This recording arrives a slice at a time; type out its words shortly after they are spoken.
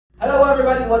Hello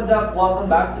everybody, what's up? Welcome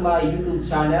back to my YouTube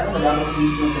channel.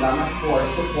 Maraming salamat for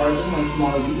supporting my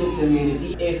small YouTube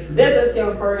community. If this is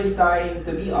your first time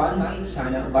to be on my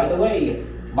channel, by the way,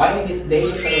 my name is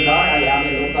David Salazar. I am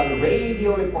a local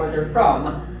radio reporter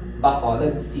from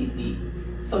Bacolod City.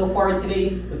 So for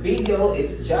today's video,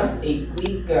 it's just a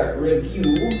quick review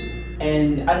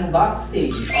and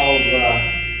unboxing of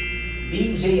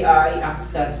DJI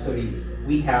accessories.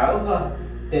 We have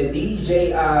the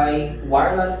DJI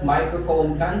wireless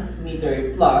microphone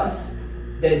transmitter plus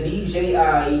the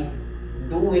DJI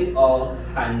do-it-all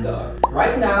handle.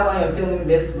 Right now, I am filming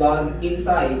this vlog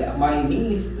inside my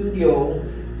mini studio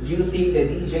using the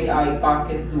DJI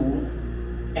Pocket 2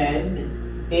 and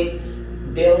its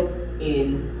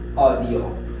built-in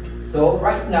audio. So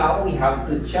right now, we have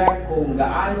to check kung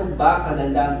gaano ba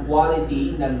kaganda ang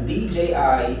quality ng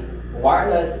DJI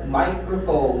wireless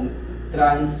microphone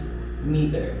transmitter.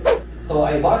 So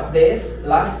I bought this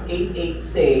last 8/8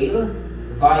 sale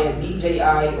via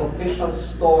DJI official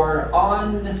store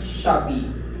on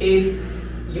Shopee. If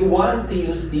you want to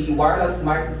use the wireless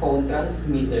microphone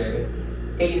transmitter,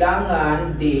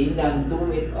 kailangan din ng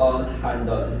do-it-all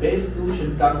handle. These two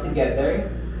should come together,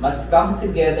 must come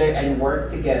together and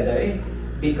work together,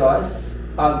 because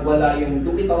pag wala yung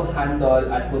do-it-all handle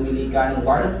at bumili ka ng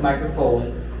wireless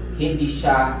microphone, hindi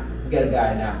siya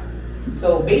gagana.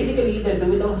 So basically, the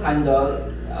do-it-all handle,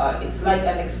 it's like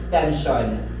an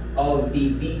extension of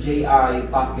the DJI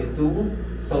Pocket 2.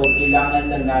 So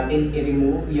kailangan lang natin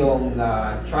i-remove yung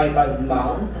tripod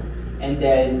mount and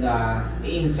then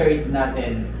i-insert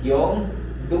natin yung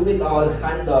do-it-all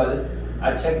handle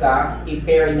at saka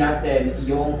i-pair natin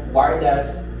yung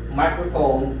wireless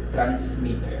microphone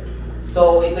transmitter.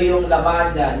 So ito yung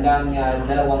laman ng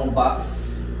dalawang box.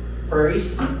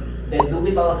 First, the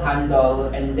do-it-all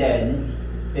handle, and then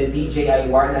the DJI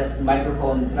wireless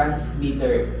microphone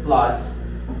transmitter plus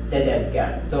the dead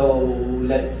cat. So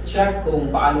let's check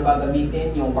kung paano ba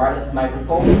gamitin yung wireless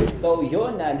microphone. So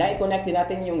yun, na-connect din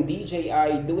natin yung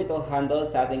DJI do-it-all handle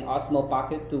sa ating Osmo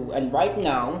Pocket 2, and right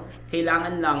now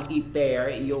kailangan lang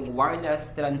i-pair yung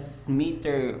wireless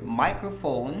transmitter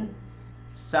microphone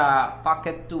sa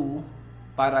Pocket 2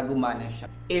 para gumana siya.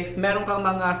 If meron kang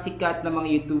mga sikat na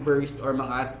mga YouTubers or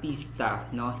mga artista,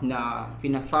 no, na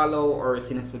pina-follow or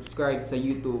sinasubscribe sa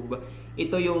YouTube,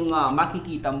 ito yung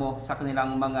makikita mo sa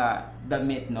kanilang mga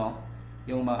damit, no?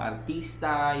 Yung mga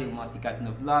artista, yung mga sikat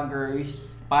na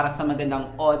vloggers, para sa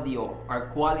magandang audio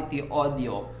or quality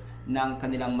audio ng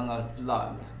kanilang mga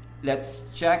vlog.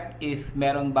 Let's check if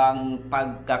meron bang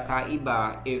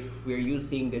pagkakaiba if we're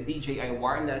using the DJI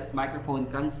wireless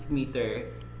microphone transmitter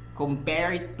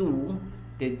compared to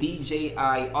the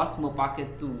DJI Osmo Pocket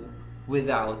 2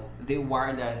 without the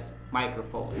wireless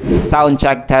microphone. Sound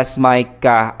check test mic.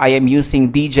 I am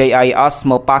using DJI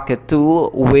Osmo Pocket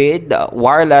 2 with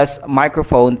wireless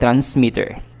microphone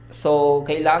transmitter. So,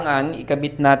 kailangan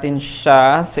ikabit natin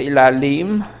siya sa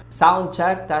ilalim. Sound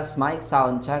check test mic,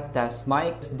 sound check test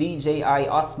mic. DJI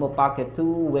Osmo Pocket 2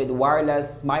 with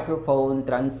wireless microphone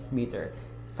transmitter.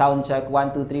 Sound check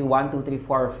 1 2 3 1 2 3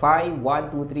 4 5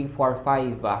 1 2 3 4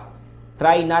 5.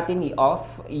 Try natin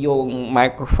i-off yung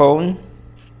microphone.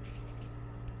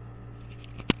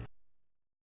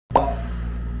 Off.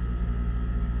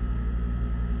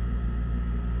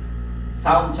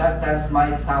 Sound check test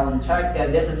mic, sound check.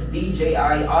 This is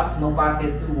DJI Osmo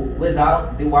Pocket 2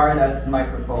 without the wireless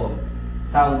microphone.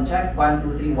 Sound check 1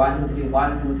 2 3 1 2 3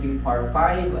 1 2 3 4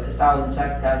 5. Sound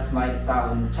check test mic,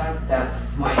 sound check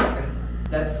test mic.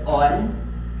 Let's on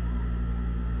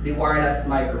the wireless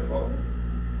microphone.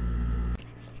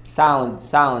 Sound,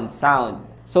 sound, sound.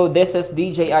 So this is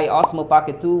DJI Osmo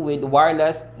Pocket 2 with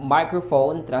wireless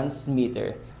microphone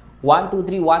transmitter. 1 2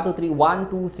 3 1 2 3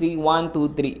 1 2 3 1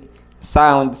 2 3.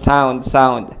 Sound, sound,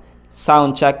 sound.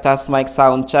 Sound check test mic,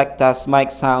 sound check test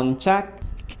mic, sound check.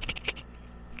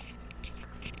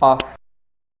 Off.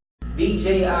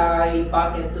 DJI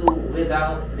Pocket 2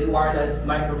 without the wireless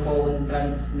microphone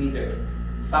transmitter.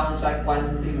 Sound check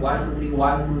 1 2 3 1 2 3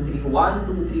 1 2 3 1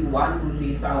 2 3 1 2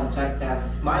 3. Sound check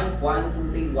test mic 1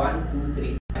 2 3 1 2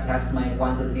 3. Test mic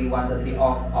 1 2 3 1 2 3.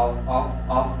 Off off off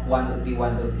off 1 2 3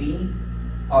 1 2 3.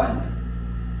 On.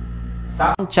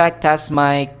 Sound check test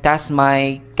mic, test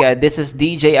mic. This is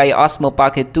DJI Osmo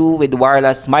Pocket 2 with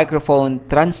wireless microphone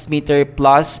transmitter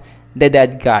plus the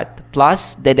dead cat.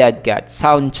 Plus the dead cat.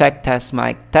 Sound check test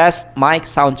mic,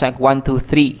 sound check 1 2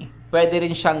 3. Pwede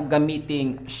rin siyang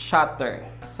gamiting shutter.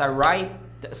 Sa right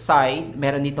side,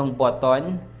 meron ditong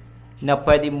button na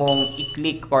pwede mong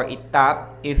i-click or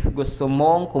i-tap if gusto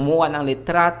mong kumuha ng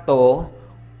litrato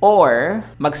or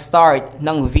mag-start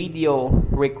ng video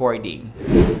recording.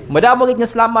 Madaming ulit na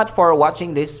salamat for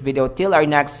watching this video. Till our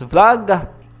next vlog,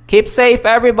 keep safe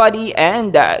everybody,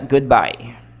 and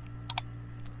goodbye.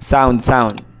 Sound.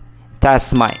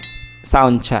 Test mic.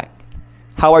 Sound check.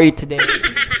 How are you today?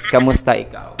 Kamusta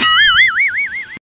ikaw?